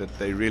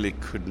they really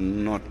could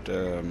not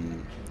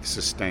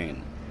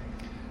sustain.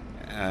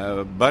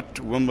 But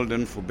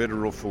Wimbledon, for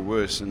better or for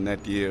worse, in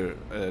that year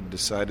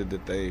decided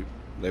that they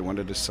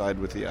wanted to side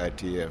with the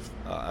ITF.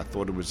 I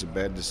thought it was a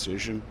bad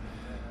decision,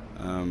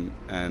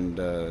 and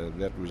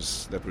that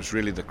was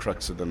really the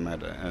crux of the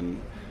matter.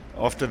 And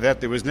after that,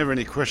 there was never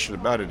any question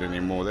about it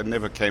anymore. That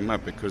never came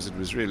up because it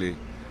was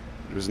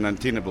an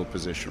untenable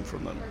position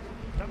from them.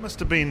 That must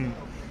have been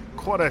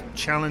quite a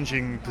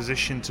challenging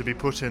position to be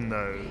put in,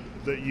 though,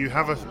 that you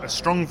have a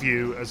strong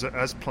view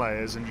as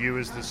players, and you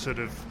as the sort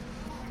of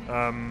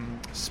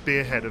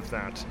spearhead of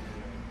that,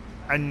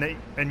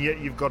 and yet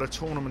you've got a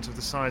tournament of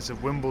the size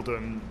of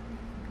Wimbledon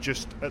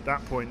just at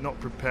that point not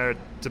prepared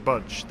to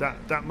budge.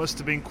 That must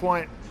have been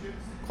quite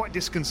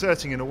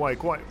disconcerting in a way,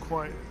 quite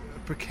a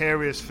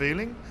precarious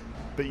feeling,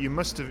 but you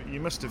must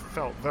have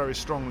felt very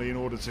strongly in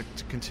order to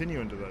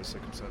continue under those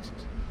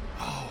circumstances.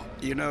 Oh,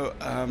 you know,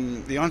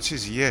 the answer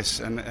is yes,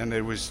 and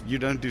it was. You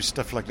don't do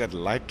stuff like that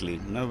lightly.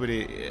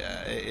 Nobody.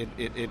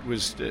 It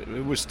was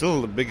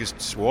still the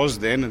biggest, was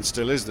then and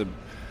still is the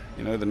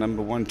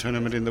number one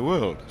tournament in the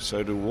world.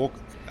 So to walk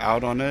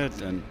out on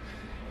it and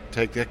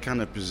take that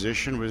kind of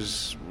position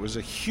was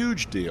a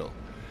huge deal.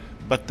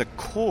 But the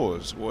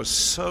cause was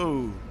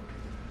so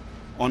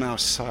on our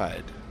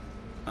side.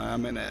 I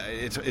mean,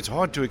 it's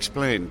hard to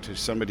explain to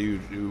somebody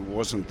who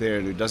wasn't there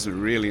and who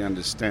doesn't really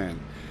understand.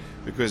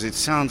 Because it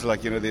sounds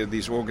like, there are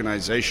these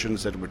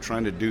organizations that were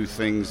trying to do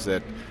things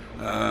that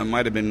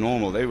might have been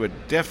normal. They were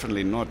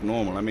definitely not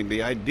normal. I mean,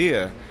 the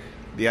idea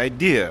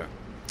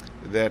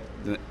that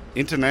the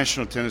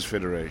International Tennis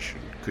Federation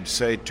could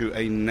say to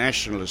a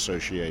national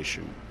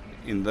association,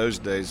 in those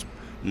days,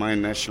 my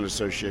national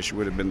association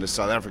would have been the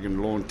South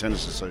African Lawn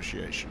Tennis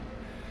Association,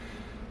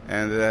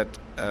 and that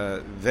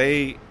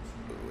the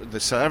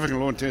South African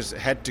Lawn Tennis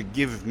had to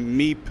give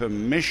me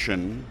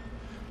permission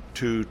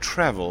to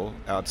travel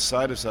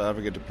outside of South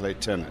Africa to play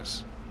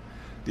tennis.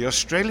 The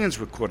Australians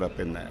were caught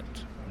up in that.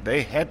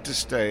 They had to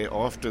stay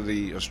after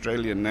the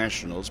Australian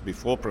Nationals,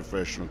 before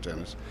professional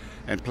tennis,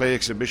 and play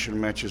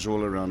exhibition matches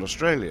all around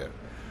Australia.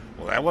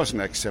 Well, that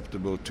wasn't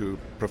acceptable to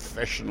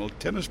professional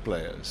tennis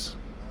players.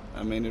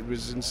 I mean, it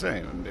was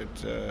insane. And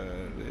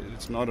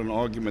it's not an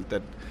argument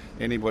that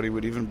anybody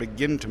would even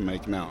begin to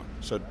make now.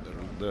 So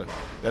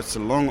that's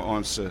the long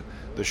answer.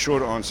 The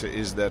short answer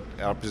is that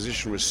our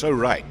position was so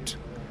right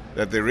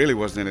that there really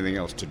wasn't anything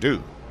else to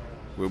do.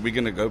 Were we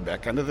going to go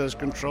back under those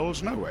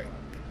controls? No way.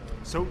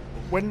 So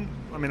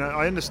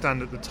I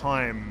understand at the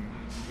time,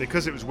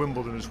 because it was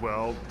Wimbledon as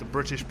well, the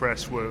British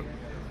press were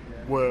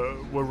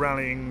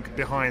rallying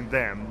behind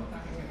them,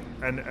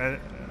 and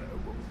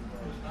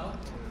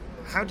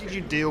how did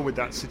you deal with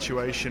that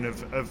situation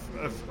of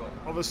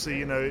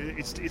obviously,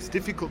 it's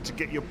difficult to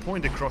get your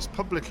point across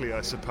publicly,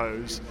 I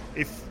suppose,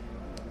 if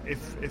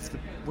the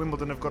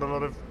Wimbledon have got a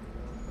lot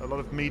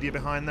of media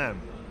behind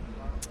them.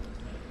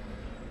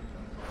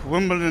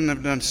 Wimbledon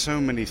have done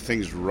so many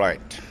things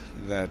right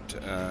that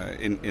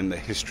in the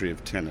history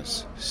of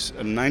tennis,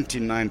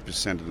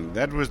 99% of them.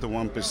 That was the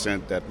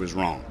 1% that was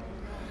wrong.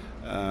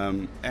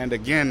 And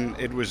again,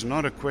 it was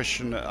not a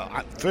question.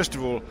 First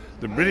of all,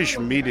 the British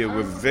media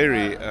were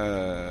very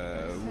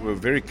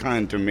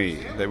kind to me.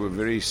 They were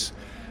very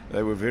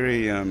They were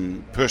very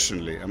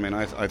personally. I mean,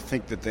 I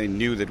think that they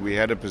knew that we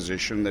had a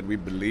position, that we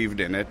believed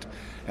in it,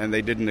 and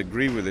they didn't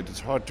agree with it.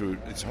 It's hard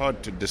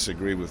to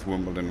disagree with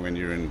Wimbledon when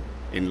you're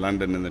in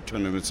London and the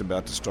tournament's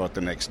about to start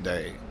the next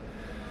day.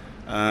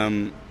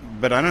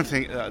 But I don't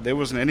think there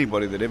wasn't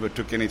anybody that ever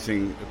took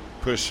anything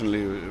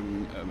personally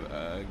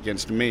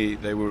against me.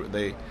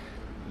 They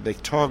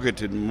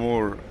targeted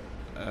more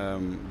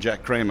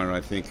Jack Kramer,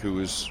 I think, who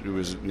was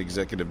an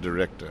executive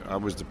director. I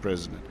was the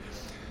president.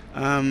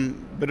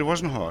 But it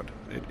wasn't hard.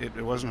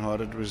 It wasn't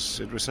hard. It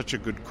was such a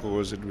good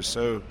cause. It was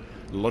so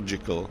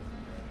logical,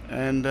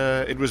 and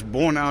it was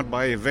borne out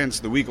by events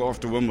the week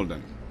after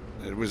Wimbledon.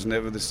 It was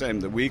never the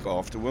same the week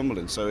after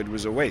Wimbledon, so it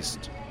was a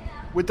waste.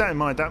 With that in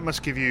mind, that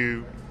must give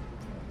you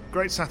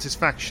great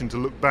satisfaction to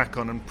look back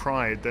on, and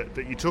pride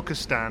that you took a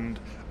stand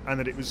and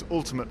that it was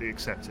ultimately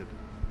accepted.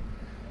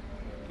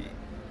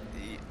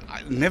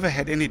 I never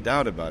had any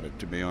doubt about it,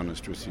 to be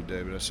honest with you,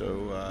 David.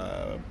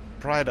 So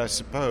pride, I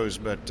suppose,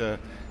 but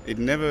it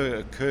never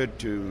occurred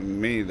to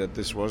me that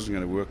this wasn't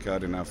going to work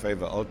out in our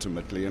favor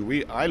ultimately.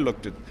 And I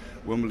looked at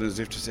Wimbledon as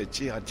if to say,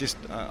 gee,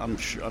 I'm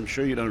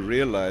sure you don't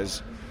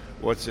realize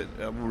what's at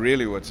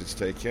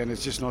stake here, and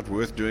it's just not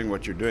worth doing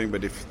what you're doing.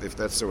 But if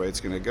that's the way it's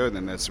going to go,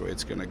 then that's the way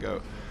it's going to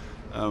go.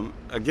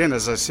 Again,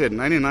 as I said,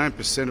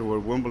 99% of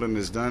what Wimbledon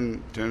has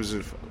done in terms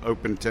of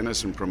open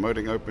tennis and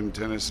promoting open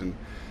tennis and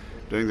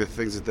doing the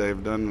things that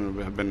they've done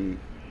have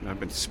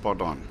been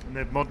spot on. And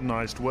they've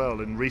modernised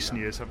well in recent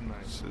years, haven't they?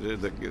 So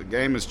the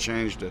game has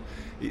changed.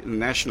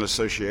 National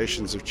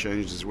associations have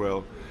changed as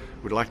well.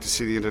 We'd like to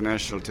see the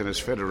International Tennis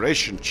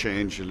Federation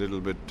change a little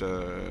bit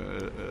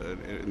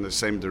in the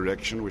same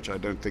direction, which I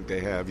don't think they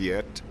have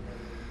yet.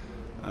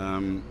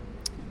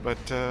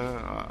 But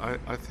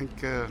I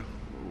think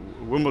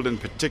Wimbledon,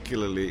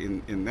 particularly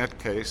in that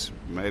case,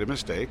 made a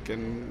mistake,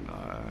 and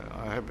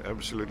I have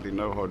absolutely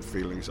no hard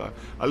feelings.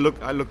 I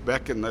look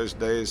back in those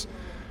days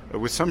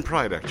with some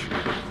pride, actually.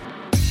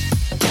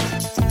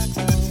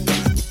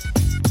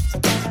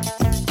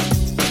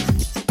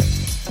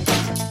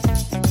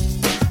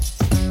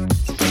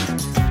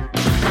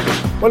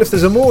 Well, if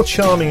there's a more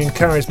charming and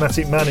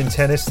charismatic man in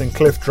tennis than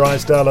Cliff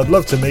Drysdale, I'd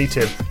love to meet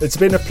him. It's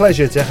been a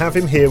pleasure to have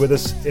him here with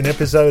us in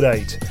episode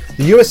 8.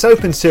 The US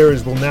Open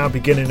Series will now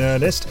begin in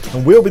earnest,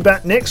 and we'll be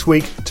back next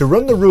week to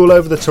run the rule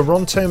over the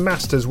Toronto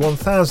Masters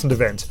 1000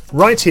 event,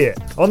 right here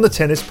on the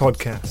Tennis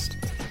Podcast.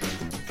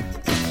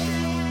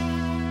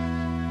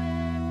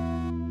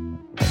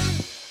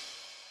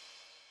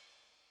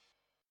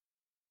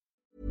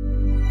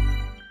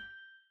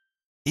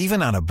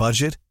 Even on a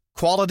budget,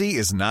 quality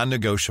is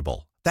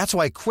non-negotiable. That's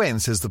why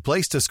Quince is the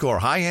place to score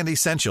high-end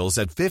essentials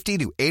at 50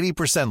 to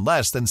 80%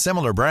 less than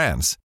similar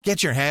brands.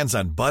 Get your hands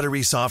on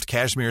buttery soft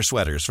cashmere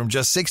sweaters from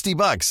just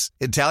 $60,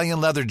 Italian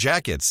leather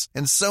jackets,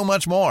 and so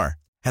much more.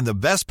 And the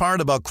best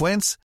part about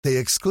Quince, they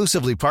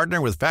exclusively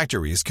partner with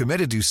factories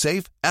committed to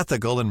safe,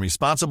 ethical, and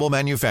responsible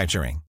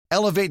manufacturing.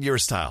 Elevate your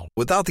style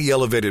without the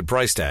elevated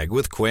price tag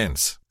with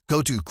Quince.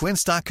 Go to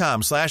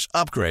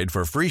quince.com/upgrade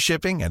for free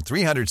shipping and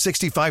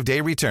 365-day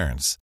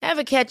returns.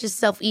 Ever catch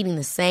yourself eating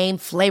the same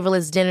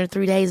flavorless dinner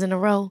 3 days in a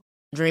row?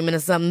 Dreaming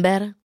of something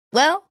better?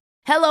 Well,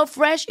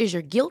 HelloFresh is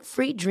your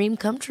guilt-free dream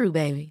come true,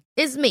 baby.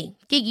 It's me,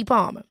 Keke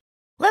Palmer.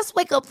 Let's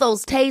wake up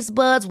those taste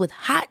buds with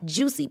hot,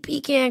 juicy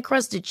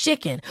pecan-crusted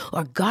chicken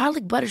or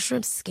garlic butter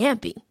shrimp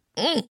scampi.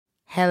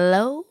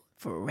 Hello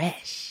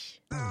Fresh.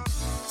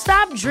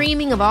 Stop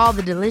dreaming of all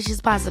the delicious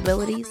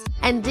possibilities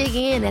and dig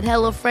in at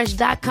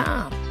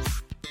HelloFresh.com.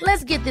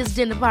 Let's get this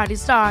dinner party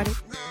started.